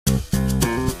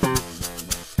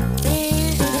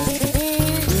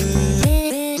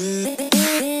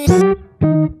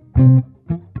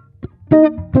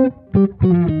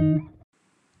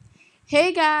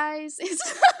guys, it's...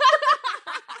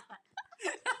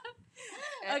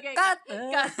 Okay, Cut!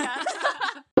 cut.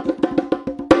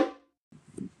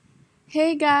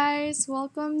 Hey guys,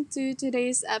 welcome to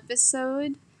today's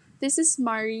episode. This is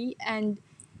Mari and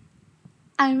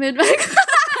I'm with my...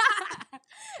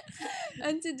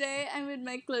 and today I'm with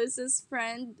my closest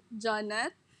friend,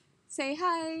 Jonat. Say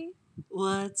hi.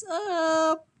 What's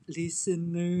up,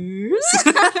 listeners?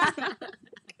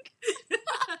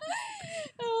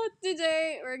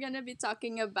 Today we're gonna be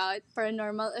talking about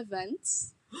paranormal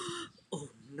events. Oh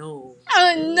no.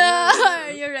 Oh no! Are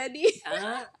you ready?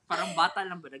 Parang bata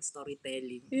lang ba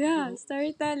nag-storytelling? Yeah,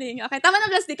 storytelling. Okay, tama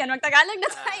na plastikan. Mag-Tagalog na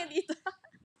tayo dito.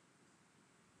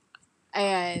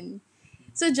 Ayan.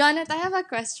 So, Jonat, I have a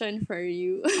question for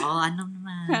you. Oh, ano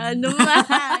naman? Ano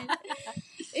man?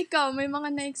 Ikaw, may mga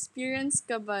na-experience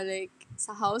ka ba, like,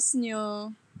 sa house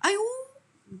nyo? Ay,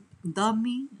 ang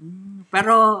dami.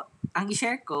 Pero, ang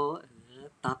i-share ko,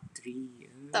 top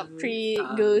 3. Top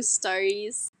 3 ghost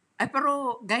stories? Ay,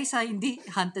 pero, guys hindi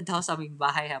haunted house aming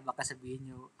bahay ha. Baka sabihin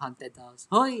nyo, haunted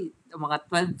house. Hoy, mga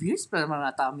 12 years pa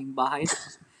mga aming bahay.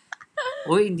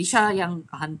 Hoy, hindi siya yung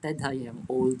haunted ha, yung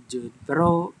old June.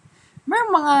 Pero, may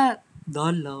mga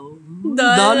dalaw.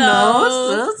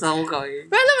 So, okay.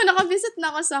 Pero alam mo, nakavisit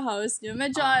na ako sa house nyo.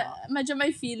 Medyo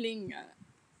may feeling nga.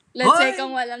 Let's say,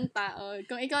 kung walang tao.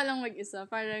 Kung ikaw lang mag-isa,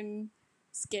 parang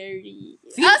scary.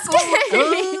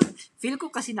 Scary! Feel ko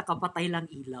kasi nakapatay lang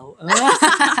ilaw.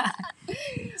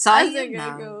 So, ayun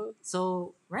na.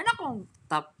 So, meron akong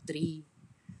top 3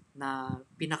 na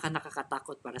pinaka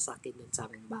nakakatakot para sa akin dun sa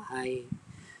aming bahay.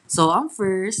 So, ang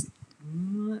first,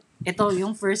 ito,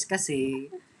 yung first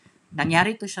kasi,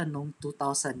 nangyari to siya noong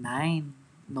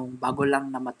 2009, nung bago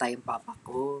lang namatay yung papa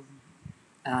ko,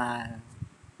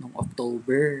 nung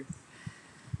October.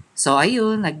 So,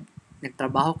 ayun,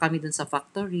 nagtrabaho kami dun sa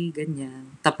factory, ganyan.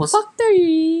 Tapos,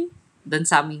 factory? Dun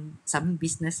sa aming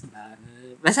business ba?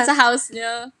 Basta, sa house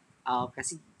niyo?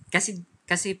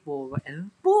 Kasi po,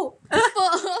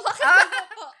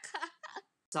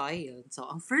 So, ayun. So,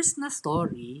 ang first na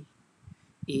story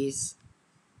is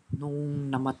nung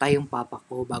namatay yung papa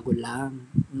ko bago lang,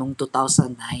 nung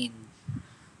 2009.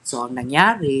 So, ang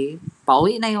nangyari,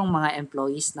 pauwi na yung mga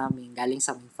employees namin galing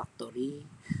sa aming factory.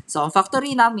 So, ang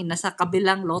factory namin, nasa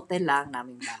kabilang lote lang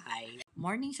naming bahay.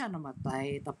 Morning siya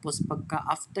namatay, tapos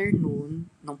pagka-afternoon,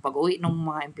 nung pag-uwi ng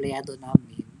mga empleyado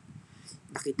namin,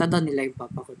 nakita daw nila yung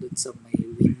papa ko doon sa may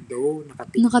window,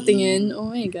 nakatingin.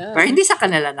 Oh my God. Pero hindi sa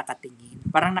kanila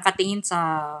nakatingin. Parang nakatingin sa...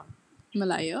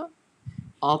 Malayo?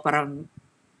 Parang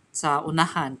sa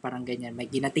unahan, parang ganyan.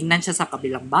 May ginatingnan siya sa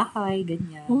kabilang bahay,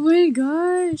 ganyan. Oh my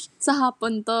gosh! Sa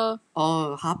hapon to?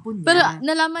 Hapon yan. Pero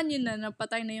nalaman yun na,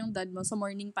 napatay na yung dad mo sa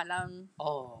morning pa lang.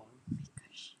 Oh my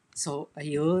gosh. So,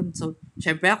 ayun. So,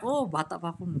 syempre ako, bata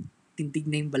pa ako, tindig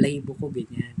na yung balahibo ko,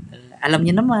 ganyan. Alam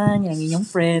niyo naman, yung inyong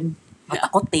friend,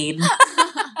 matakotin.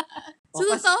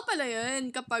 So, totoo pala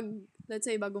yun, kapag, let's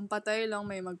say, bagong patay lang,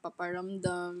 may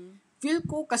magpaparamdam. Feel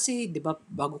ko kasi, di ba,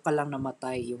 bago ka lang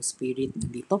namatay, yung spirit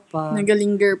nandito pa.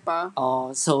 Nagalinger pa.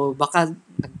 So, baka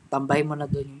nagtambay mo na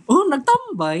doon yung,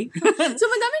 nagtambay? So,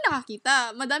 madami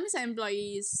nakakita. Madami sa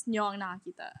employees nyo ang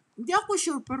nakakita. Hindi ako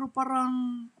sure, pero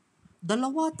parang 2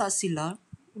 sila.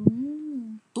 2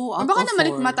 out baka of 4. na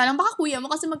malikmata lang. Baka kuya mo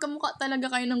kasi magkamukha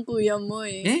talaga kayo ng kuya mo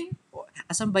eh.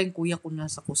 Asan ba yung kuya ko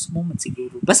nasa Cosmo?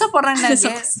 Siguro. Basta parang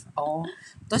yes.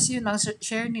 Tapos yun, ang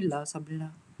share nila, sabi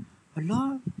nila,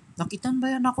 hala, nakitan ba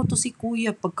yan ako to si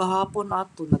kuya pagkahapon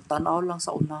ato, nagtanaw lang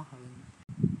sa unahan.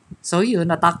 So yun,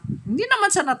 hindi naman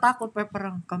sa natakot, pero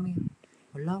parang kami,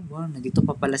 wala, nandito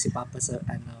pa pala si papa sa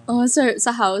sir,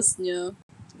 sa house nyo.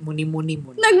 Muni-muni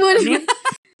muna. Nagmuni.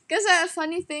 Kasi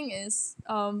funny thing is,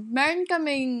 meron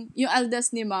kaming, yung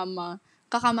eldest ni mama,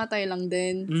 kakamatay lang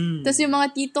din. Tapos yung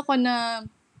mga tito ko na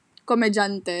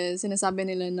komedyante, sinasabi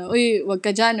nila na, uy, wag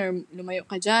ka dyan, or lumayo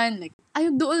ka dyan. Like,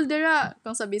 ayog dool dira.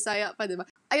 Kung sa Bisaya pa, diba?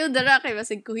 Ayog dira, kay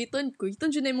basig kuhiton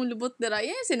dyan na yung lubot dira.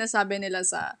 Yan yung sinasabi nila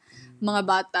sa mga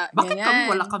bata. Bakit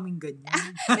ganyan. wala kaming ganyan?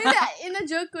 In a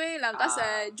joke way lang.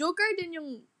 Kasi, joker din yung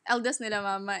eldest nila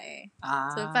mama eh.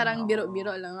 So, parang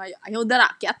biro-biro lang. Ayaw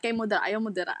dara, kiat kay mo dara, ayaw mo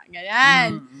dara.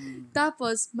 Ganyan.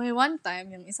 Tapos, may one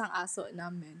time, yung isang aso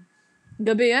namin,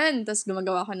 gabi yan, tapos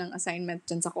gumagawa ko ng assignment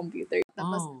dyan sa computer.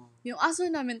 Tapos, yung aso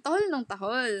namin, tahol ng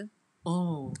tahol.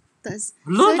 Tapos,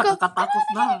 nakakatakot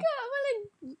na.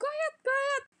 Quiet.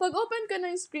 Pag open ko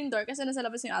ng screen door, kasi nasa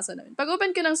labas yung aso namin, pag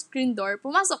open ko ng screen door,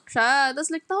 pumasok siya.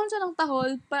 Tapos, like, tahol siya ng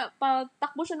tahol,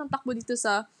 patakbo siya ng takbo dito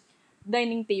sa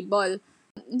dining table.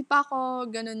 Hindi pa ako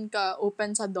ganun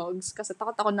ka-open sa dogs, kasi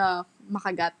takot ako na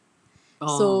makagat.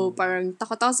 So, parang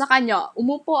takot ako sa kanya.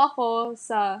 Umupo ako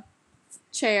sa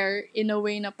chair in a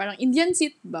way na parang Indian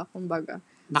seat ba, kumbaga.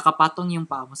 Nakapatong yung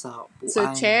paa mo sa upuan. So,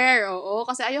 chair, oo.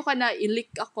 Kasi ayoko na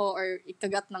ilik ako or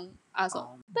ikagat ng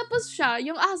aso. Tapos siya,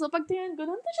 yung aso, pag tingnan ko,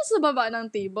 nandun siya sa baba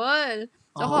ng table.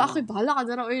 So, ako, bahala ka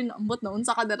dara. Uy, naambot na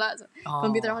unsa ka dara. So,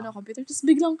 computer ako ng computer. Tapos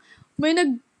biglang, may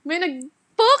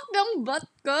nag-poke ng butt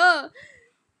ko.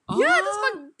 Yeah,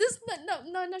 tapos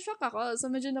na-shock ako. So,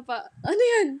 medyo ano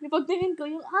yan? Yung pagtingin ko,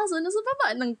 yung aso, nasa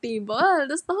baba ng table.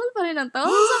 Tapos, tahol pa rin ang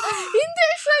tahol. So, hindi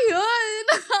siya yun!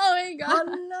 Oh my God!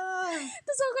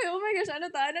 Tapos, okay, oh my gosh, ano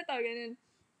to? Ganun.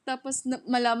 Tapos,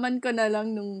 malaman ko na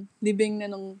lang nung libing na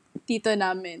nung tito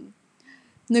namin.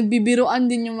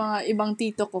 Nagbibiruan din yung mga ibang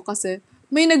tito ko kasi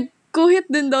may nagkuhit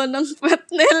din daw ng pet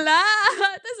nila.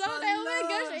 Tapos, okay, oh my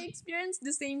gosh, I experienced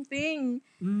the same thing.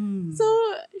 So,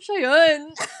 siya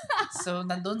yun. So,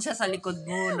 nandun siya sa likod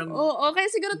mo. Okay,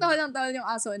 siguro tahol yung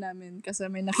aso namin kasi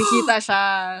may nakikita siya.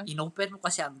 Inopen mo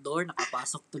kasi ang door,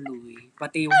 nakapasok tuloy.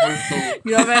 Pati yung multo.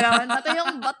 Grabe naman. Pati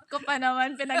yung butt ko pa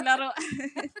naman, pinaglaro.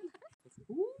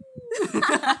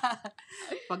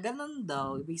 Pag ganun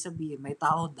daw, ibig sabihin, may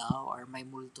tao daw or may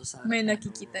multo sa... May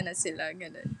nakikita na sila,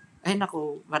 ganun. Ay,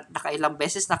 naku, nakailang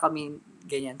beses na kami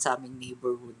ganyan sa aming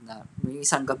neighborhood na may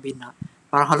isang gabi na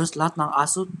parang halos lahat ng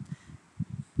aso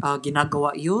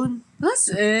ginagawa yun.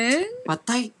 As in?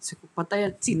 Patay.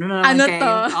 Sino na naman ano kayo?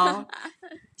 To?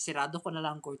 Sirado ko na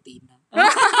lang ang cortina.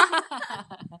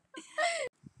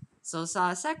 So,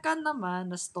 sa second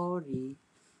naman na story,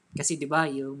 kasi di ba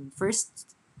yung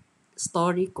first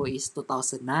story ko is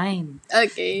 2009.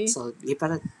 Okay. So,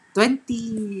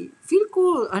 feel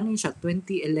ko, ano yun siya,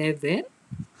 2011?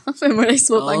 Memorize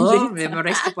mo pang date.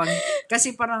 Memorize ko pang,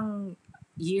 kasi parang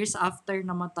years after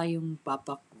namatay yung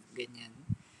papa ko, ganyan.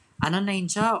 Ano na yun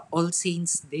siya, All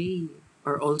Saints Day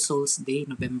or All Souls Day,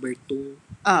 November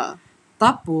 2.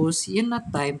 Tapos, yun na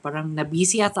time, parang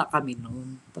nabisi yata kami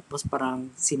noon. Tapos parang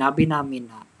sinabi namin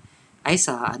na, ay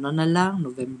sa na lang,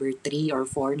 November 3 or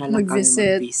 4 na lang kami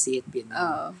mag-visit.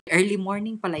 Early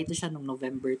morning pala ito siya nung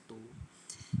November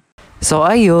 2. So,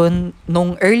 ayun,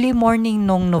 nung early morning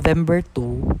nung November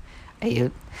 2,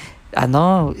 ayun,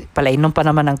 palainom pa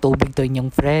naman ng tubig to yung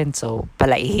friend. So,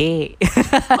 palaihi.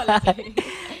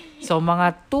 So,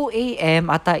 mga 2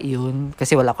 a.m. ata yun,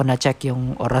 kasi wala ko na-check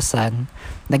yung orasan.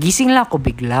 Nagising lang ako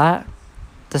bigla.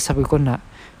 Tapos sabi ko na,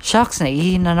 shucks,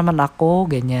 naihi na naman ako,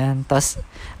 ganyan. Tapos,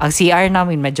 ang CR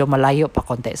namin medyo malayo pa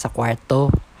konti sa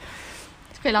kwarto.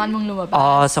 Kailangan mong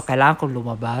lumabas. So kailangan kong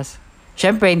lumabas.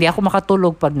 Siyempre, hindi ako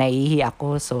makatulog pag naihi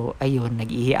ako. So, ayun,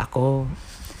 nag-ihi ako.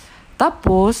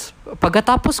 Tapos,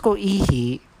 pagkatapos ko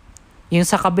ihi, yung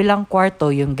sa kabilang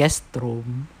kwarto, yung guest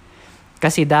room,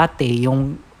 kasi dati,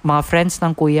 yung mga friends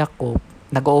ng kuya ko,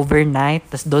 nag-overnight,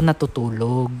 tas doon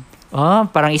natutulog.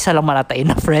 Parang isa lang malatain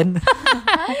na friend.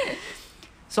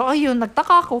 So, ayun,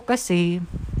 nagtaka ako kasi,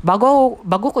 bago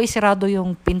ko isirado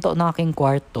yung pinto ng aking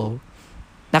kwarto,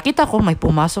 nakita ko may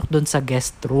pumasok doon sa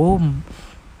guest room.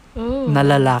 Na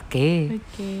lalaki.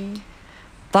 Okay.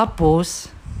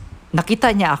 Tapos, nakita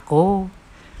niya ako.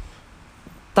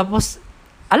 Tapos,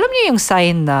 alam niya yung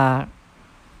sign na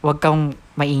wag kang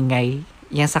maingay.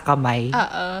 Yan sa kamay.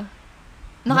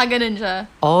 Nakaganon siya.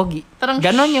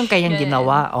 Ganon yung kanyang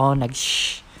ginawa.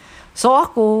 Nag-shh. So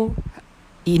ako,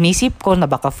 inisip ko na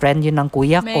baka friend yun ng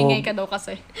kuya ko. Maingay ka daw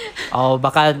kasi.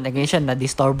 Baka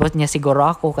na-disturbot niya siguro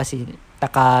ako kasi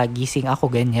nakagising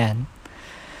ako, ganyan.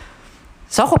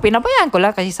 So ako, pinabayaan ko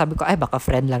lang kasi sabi ko, ay baka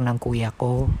friend lang ng kuya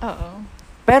ko.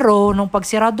 Pero, nung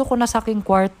pagsirado ko na sa aking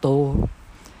kwarto,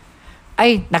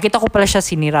 ay, nakita ko pala siya,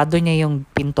 sinirado niya yung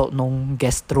pinto nung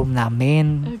guest room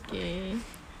namin. Okay.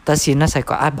 Tapos yun na, sabi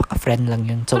ko, baka friend lang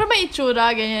yun. So, pero may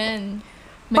itsura, ganyan.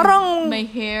 May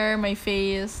hair, may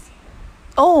face.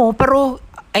 Pero,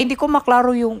 hindi ko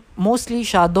maklaro yung, mostly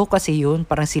shadow kasi yun,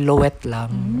 parang silhouette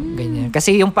lang. Ganyan.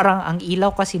 Kasi yung parang, ang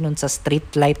ilaw kasi nun sa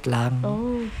street light lang.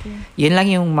 Okay. Yun lang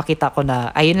yung makita ko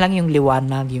na, yun lang yung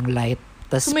liwanag, yung light.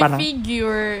 So may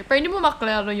figure, pero hindi mo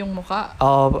maklaro yung mukha.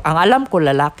 Ang alam ko,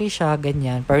 lalaki siya,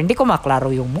 ganyan. Pero hindi ko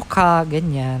maklaro yung mukha,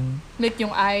 ganyan. Like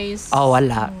yung eyes?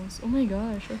 Wala. Oh my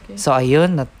gosh, okay. So,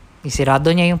 ayun,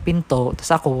 isirado niya yung pinto.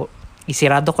 Tapos ako,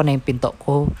 isirado ko na yung pinto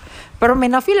ko. Pero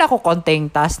may na-feel ako konting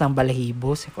taas ng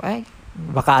balahibo. Sabi ko,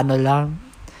 baka ano lang.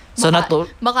 So,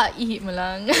 baka ihi mo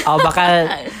lang. Baka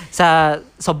sa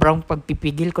sobrang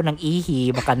pagpipigil ko ng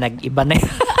ihi, baka nag-iba na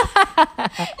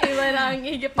iba na ang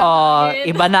higip na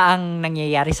iba na ang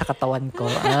nangyayari sa katawan ko.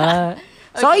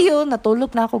 So, ayun,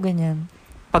 natulog na ako ganyan.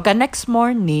 Pagka next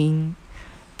morning,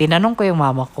 tinanong ko yung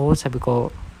mama ko, sabi ko,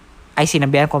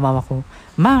 sinabihan ko mama ko,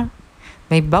 Ma,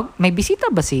 may bisita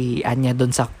ba si Anya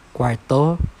doon sa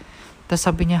kwarto? Tapos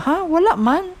sabi niya, wala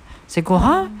man. Sabi ko,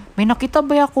 ha? May nakita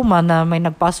ba ako man na may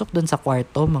nagpasok doon sa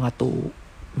kwarto, mga 2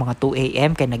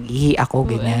 a.m. kaya nag-ihi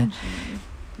ako, ganyan.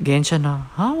 Ganyan siya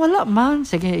na, ha? Wala man.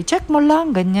 Sige, i-check mo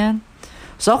lang, ganyan.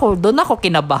 So ako, doon ako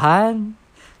kinabahan.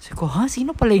 Sabi ko, ha?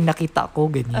 Sino pala yung nakita ko,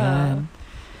 ganyan.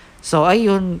 So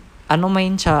ayun, ano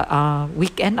man siya,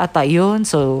 weekend ata yun.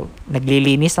 So,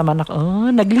 naglilinis naman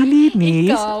ako.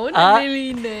 Naglilinis. Ikaw,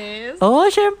 naglilinis.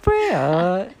 Syempre.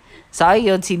 So,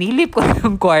 ayun, sinilip ko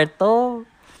yung kwarto.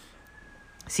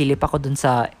 Silip ako dun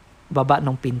sa baba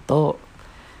ng pinto.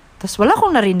 Tapos, wala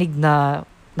akong narinig na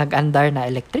nag-andar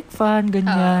na electric fan,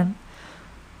 ganyan.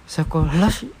 So,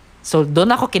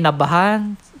 doon ako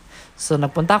kinabahan. So,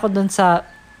 nagpunta ako dun sa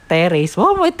terrace.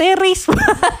 Wow, may terrace.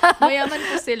 Mayaman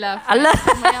po sila. Ala.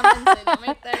 Mayaman sila.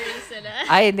 May terrace sila.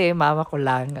 Ay, hindi. Mama ko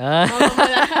lang. Mama mo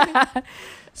lang.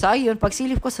 So, ayun.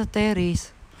 Pagsilip ko sa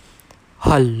terrace,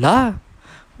 hala,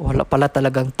 wala pala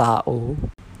talagang tao.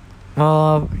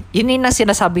 Yun yung na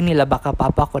sinasabi nila, baka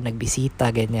papa ko nagbisita,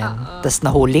 ganyan. Tapos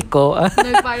nahuli ko.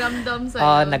 Nagparamdam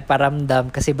sa'yo. Nagparamdam.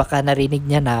 Kasi baka narinig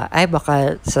niya na, ay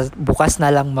baka bukas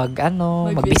na lang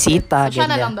magbisita. Siya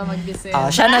na lang daw magbisita.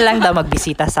 Siya na lang daw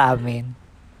magbisita sa amin.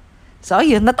 So,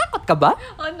 ayun, natakot ka ba?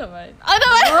 Oo naman.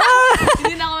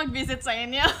 Hindi na ako mag-visit sa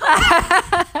inyo.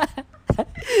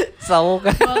 So,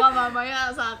 baka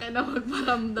mamaya sa akin na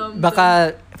magparamdam.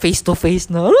 Baka face to face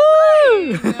na.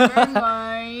 Never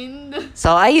mind.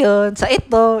 So, ayun. So,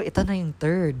 ito na yung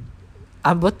third.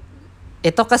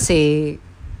 Ito kasi,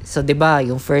 so, di ba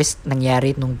yung first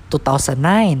nangyari nung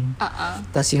 2009.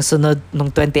 Tapos yung sunod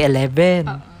nung 2011.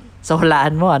 So,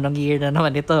 hulaan mo, anong year na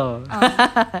naman ito?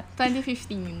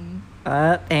 2015.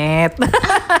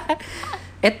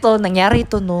 Ito, nangyari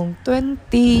ito nung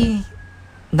 2019.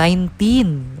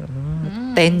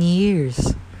 10 years.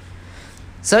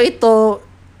 So, ito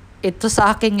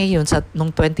sa akin ngayon,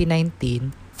 nung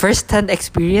 2019, first-hand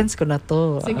experience ko na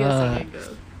to. Sige, go.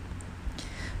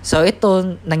 So,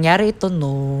 nangyari ito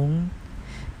nung,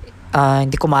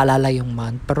 hindi ko maalala yung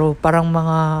month, pero parang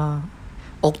mga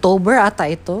October ata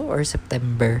ito, or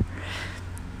September.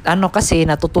 Kasi,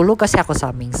 natutulog kasi ako sa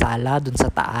aming sala, dun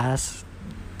sa taas.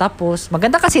 Tapos,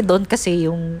 maganda kasi doon kasi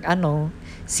yung,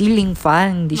 ceiling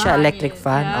fan, hindi siya electric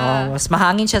fan. Yeah. Mas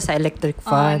mahangin siya sa electric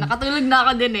fan. Nakatulog na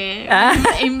ako din eh.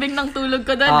 Imbing ng tulog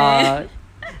ko doon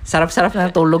Sarap-sarap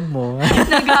ng tulog mo.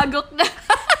 Nagagok na.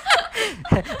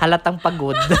 Halatang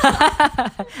pagod.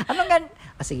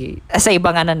 Sige. Sa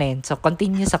ibang na yun. So,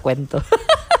 continue sa kwento.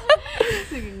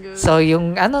 Sige, go. So,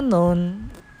 yung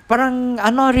nun, parang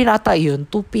rin ata yun,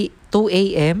 2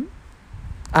 a.m.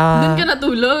 Doon ka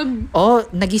natulog?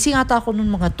 Nagising ata ako nun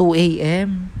mga 2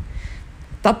 a.m.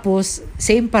 Tapos,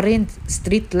 same pa rin,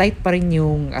 street light pa rin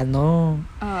yung yung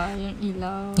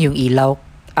ilaw. Yung ilaw.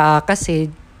 Kasi,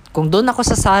 kung doon ako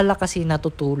sa sala kasi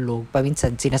natutulog,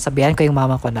 paminsan, sinasabihan ko yung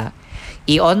mama ko na,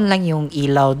 i-on lang yung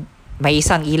ilaw. May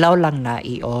isang ilaw lang na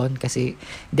i-on kasi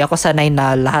hindi ako sanay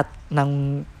na lahat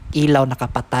ng ilaw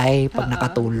nakapatay pag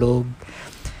nakatulog.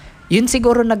 Yun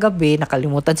siguro na gabi,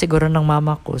 nakalimutan siguro ng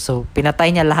mama ko. So,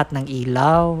 pinatay niya lahat ng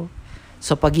ilaw.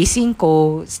 So, pagising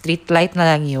ko, street light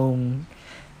na lang yung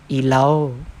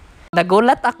ilaw.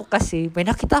 Nagulat ako kasi may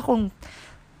nakita akong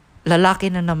lalaki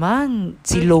na naman,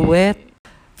 silhouette.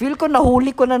 Feel ko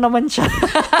nahuli ko na naman siya.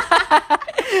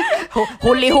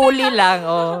 Huli-huli lang.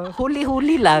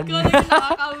 Huli-huli lang. Ikaw na yung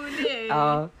nakakahuli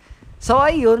So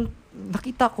ayun,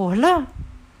 nakita ko,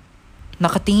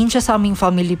 nakatingin siya sa aming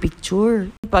family picture.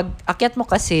 Pag akyat mo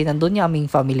kasi, nandun yung aming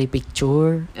family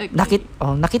picture. Okay.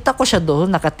 Nakita ko siya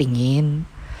doon, nakatingin.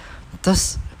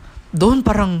 Tapos, doon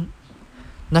parang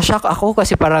na-shock ako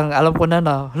kasi parang alam ko na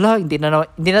hindi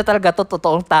na talaga to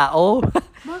totoong tao.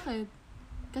 Bakit?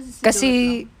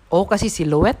 Kasi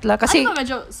silhouette lang. Kasi,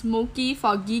 medyo smoky,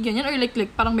 foggy, ganyan? Or like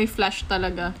parang may flash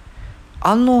talaga?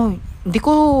 hindi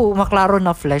ko maklaro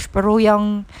na flash. Pero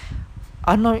yung,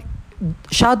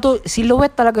 shadow,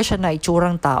 silhouette talaga siya na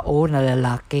itsurang tao na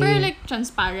lalaki. Pero like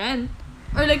transparent?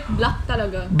 Or like black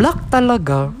talaga? Black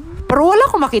talaga. Pero wala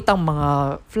ko makitang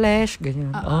mga flash,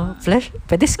 ganyan. Flash?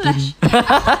 Pwede skin.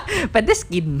 Pwede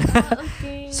skin.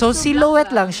 Okay. So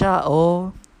silhouette lang siya.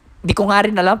 Hindi ko nga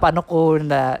rin alam paano ko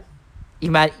na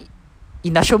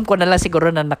inassume ko na lang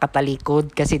siguro na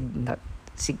nakatalikod kasi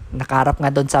nakaharap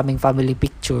nga doon sa aming family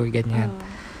picture, ganyan.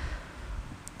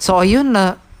 So ayun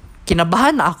na,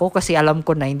 kinabahan na ako kasi alam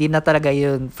ko na hindi na talaga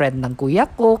yun friend ng kuya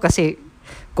ko kasi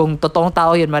kung totoong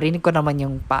tao yun, marinig ko naman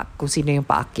kung sino yung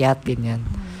paakyat, ganyan.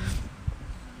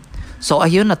 So,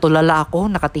 ayun, natulala ako,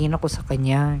 nakatingin ako sa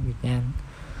kanya, ganyan.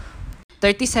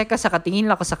 30 seconds, nakatingin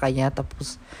lang ako sa kanya,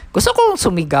 tapos, gusto kong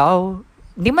sumigaw.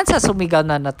 Hindi man sa sumigaw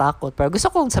na natakot, pero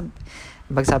gusto kong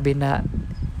magsabi na,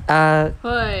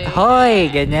 Hoy,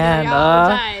 ganyan. Nagayaw ko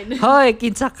dyan. Hoy,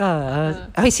 kinsa ka?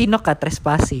 Hoy, sino ka?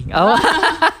 Trespassing. Oh.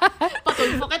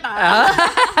 Patulpo kita.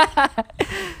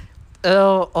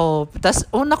 Tapos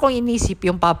una kong inisip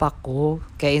yung papa ko.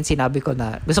 Kaya yung sinabi ko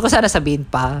na, gusto ko sana sabihin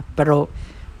pa, pero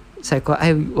sabi ko,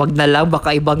 ay, wag na lang,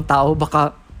 baka ibang tao,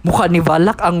 baka mukha ni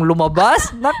Valak ang lumabas.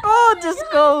 Nako, Diyos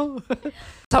ko.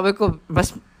 Sabi ko,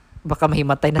 baka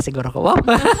mahimatay na siguro ko. Wow.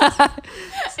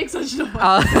 Exhaust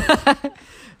naman.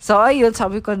 So, ayun,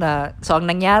 sabi ko na, so, ang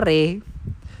nangyari,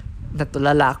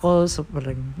 natulala ako, so,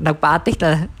 parang, nagpa-attic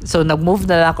na, so, nag-move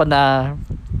na ako na,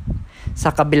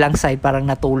 sa kabilang side, parang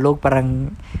natulog,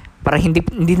 parang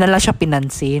hindi na lang siya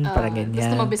pinansin, parang ganyan.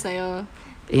 Gusto tumabi sa'yo.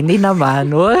 Hindi naman,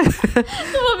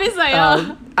 Tumabi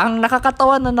sa'yo. Ang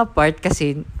nakakatawa na part,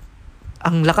 kasi,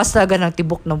 ang lakas talaga ng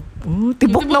tibok ng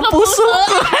puso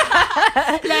ko.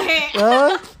 Lahi.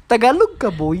 Tagalog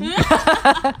ka, boy.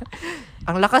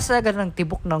 Ang lakas talaga ng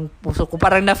tibok ng puso ko.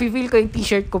 Parang nafe-feel ko yung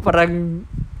t-shirt ko, parang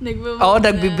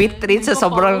nagbibit rin sa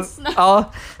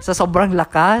sobrang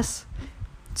lakas.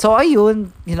 So, ayun,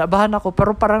 hinabahan ako.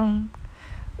 Pero parang,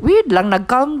 weird lang,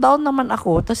 nag-calm down naman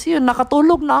ako. Tapos yun,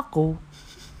 nakatulog na ako.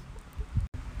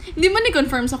 Hindi mo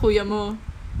ni-confirm sa kuya mo?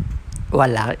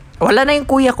 Wala na yung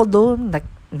kuya ko doon.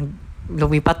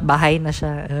 Lumipat bahay na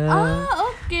siya.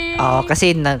 Okay.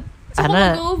 Kasi so, kung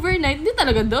mag-overnight, hindi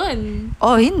talaga doon?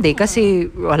 Hindi. Kasi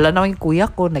wala na yung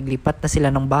kuya ko. Naglipat na sila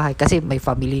ng bahay. Kasi may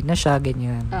family na siya,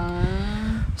 ganyan.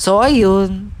 So,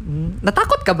 ayun.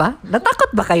 Natakot ka ba?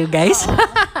 Natakot ba kayo, guys?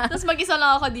 Tapos mag-isa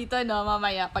lang ako dito, no?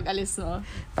 Mamaya, pag alis mo.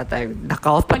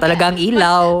 Naka-off pa talaga ang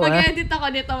ilaw. Mag-edit ako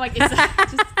dito mag-isa.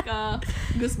 Just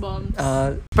goosebumps.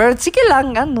 Pero sige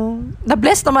lang,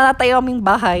 na-bless naman na tayo aming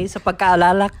bahay sa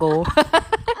pagkaalala ko.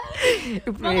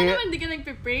 Baka naman hindi ka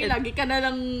nagpe-pray. Lagi ka na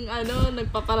lang,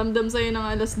 nagpaparamdam sa'yo ng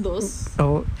 2:00.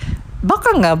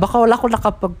 Baka wala ko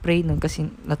nakapag-pray nun kasi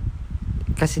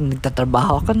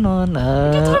nagtatrabaho ako noon.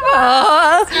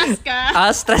 Stress ka?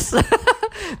 Stress.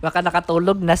 Baka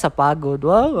nakatulog na sa pagod.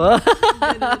 Wow.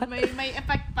 May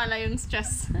effect pala yung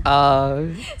stress.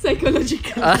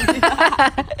 Psychological.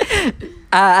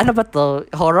 Ano ba to?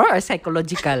 Horror or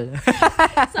psychological?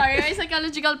 Sorry, may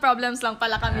psychological problems lang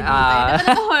pala kami dito. Hindi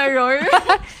pala horror.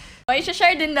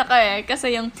 I-share din na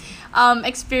kasi yung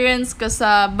experience ko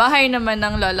sa bahay naman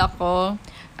ng lola ko.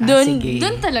 Doon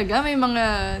talaga may mga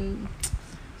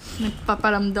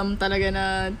nagpaparamdam talaga na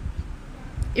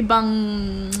ibang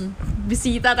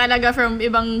bisita talaga from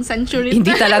ibang century.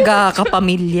 Hindi talaga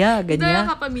kapamilya, ganyan. Hindi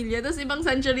talaga kapamilya. Tapos ibang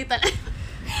century talaga.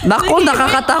 Naku,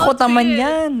 nakakatakot naman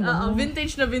yan.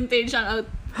 Vintage na vintage ang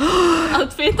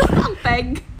outfit. Ang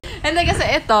peg. And then kasi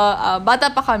ito, bata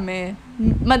pa kami.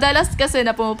 Madalas kasi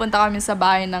na pumupunta kami sa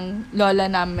bahay ng lola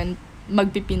namin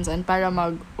magpipinsan para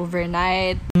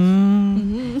mag-overnight.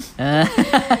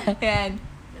 Yan.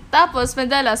 Tapos,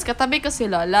 madalas, katabi ko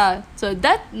si lola. So,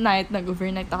 that night,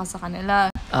 nag-overnight ako sa kanila.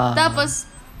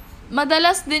 Tapos,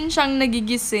 madalas din siyang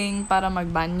nagigising para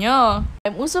magbanyo.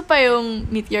 Uso pa yung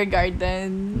Meteor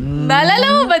Garden.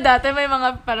 Naalala mo ba dati may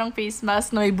mga parang face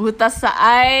mask na may butas sa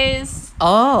eyes?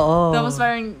 Tapos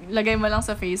parang lagay mo lang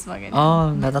sa face mo.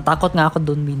 Natatakot nga ako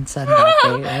doon minsan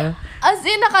dati. As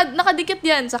in, nakadikit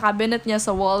yan sa cabinet niya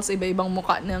sa walls, iba-ibang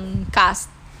muka ng cast.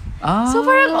 So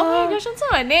parang, oh my gosh, ang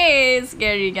sama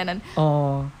scary, ganun.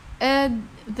 And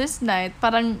this night,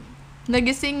 parang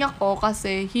nagising ako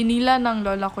kasi hinila ng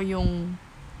lola ko yung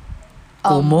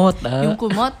kumot. Yung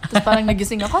kumot. Tapos parang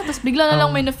nagising ako. Tapos bigla na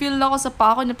lang may na-feel na ako sa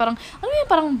pako na parang,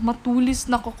 parang matulis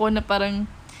na kuko na parang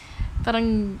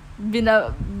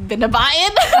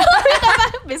binabain.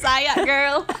 Bisaya,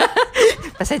 girl.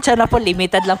 Pasensya na po,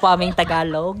 limited lang po aming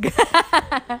Tagalog.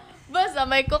 Basta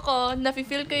may kuko,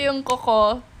 nafe-feel ko yung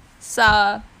kuko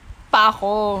sa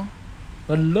pako.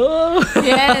 Hello.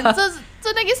 Yan. So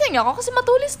nagising ako kasi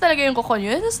matulis talaga yung kuko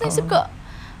niyo. Tapos naisip ko,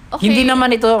 okay. Hindi naman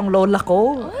ito ang lola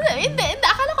ko. Hindi.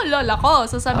 Akala ko lola ko.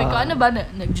 So sabi ko, ano ba,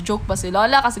 nag-joke ba si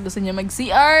lola kasi gusto niya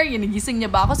mag-CR, ginigising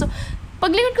niya ba ako? So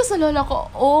paglingon ko sa lola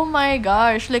ko, oh my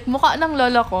gosh, like mukha ng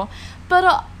lola ko. Pero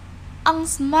ang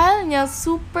smile niya,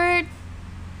 super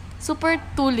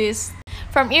tulis.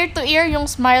 From ear to ear yung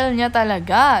smile niya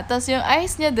talaga. Tapos yung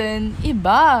eyes niya din,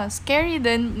 iba. Scary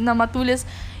din na matulis.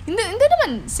 Hindi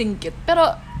naman singkit,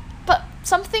 pero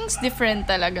something's different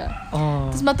talaga.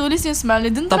 Tapos matulis yung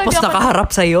smile niya. Tapos nakaharap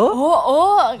sa'yo?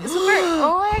 Oo. Super,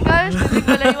 oh my gosh. Hindi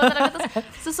ko lang talaga.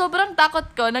 Tapos sa sobrang takot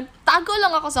ko, nagtago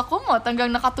lang ako sa kumot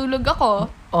hanggang nakatulog ako.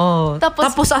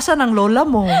 Tapos asan ang lola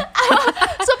mo?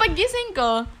 So paggising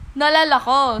ko, nalala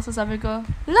ko. So sabi ko,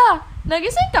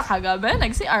 nagising ka kagabi?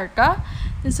 Nag-CR ka?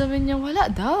 Then sabi niya, wala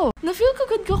daw. Na-feel ko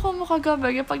good ko mo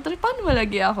kagabi. Pagtripan mo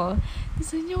lagi ako.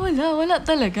 Sa inyo wala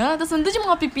talaga. Tapos nandun yung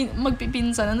mga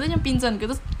magpipinsan, nandun yung pinsan ko.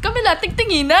 Tapos kami lahat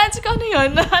tingtinginan. Sika, ano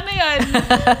yan? Ano yan?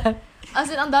 As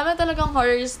in, ang dami talagang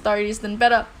horror stories dun.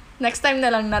 Pero next time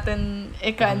na lang natin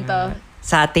ikwento.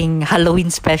 Sa ating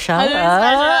Halloween special.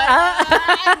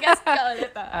 Guess ka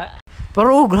ulit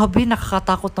Pero grabe,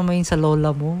 nakakatakot naman yun sa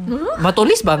lola mo.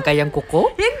 Matulis ba ang kayang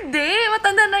kuko? Hindi,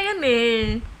 matanda na yun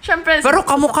eh. Siyempre, pero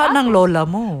kamukha ng lola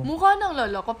mo. Mukha ng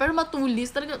lola ko, pero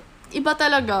matulis. Talaga, iba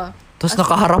talaga. Tapos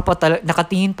nakaharap pa talaga,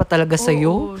 nakatingin pa talaga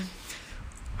sa'yo.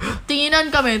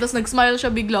 Tinginan kami, tapos nag-smile siya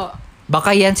bigla.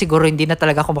 Baka yan siguro hindi na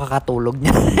talaga ako makakatulog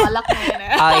niya. Balak na yan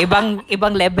eh.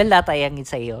 Ibang level nata yan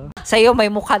sa'yo. Sa'yo may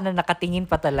mukha na nakatingin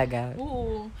pa talaga.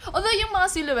 Oo. Although yung mga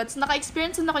silhouettes,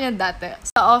 naka-experience na ako yan dati.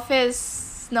 Sa office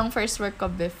ng first work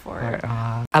ko before.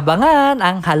 Abangan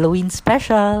ang Halloween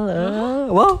special.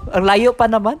 Wow, ang layo pa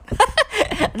naman.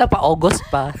 Pa-August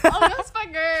pa. August pa,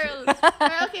 girl.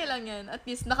 Pero okay lang yan. At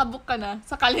least nakabook ka na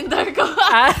sa calendar ko.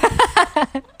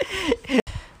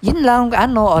 Yun lang,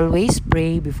 always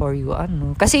pray before you,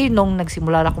 Kasi nung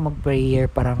nagsimula ako mag-prayer,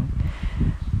 parang,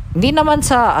 hindi naman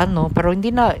sa, pero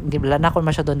wala na ako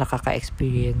masyado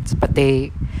nakaka-experience.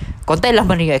 Pati, konti lang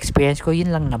man yung experience ko,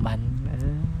 yun lang naman.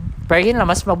 Pero yun lang,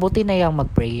 mas mabuti na yung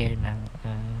mag-prayer na.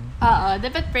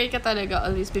 Dapat pray ka talaga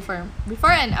always before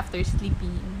and after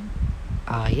sleeping.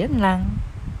 Yan lang.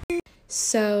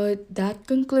 So that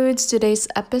concludes today's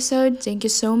episode. Thank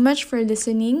you so much for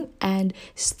listening and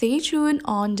stay tuned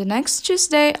on the next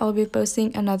Tuesday. I'll be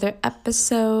posting another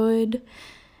episode.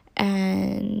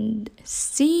 And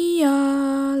see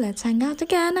ya. Let's hang out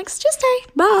again next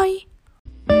Tuesday. Bye.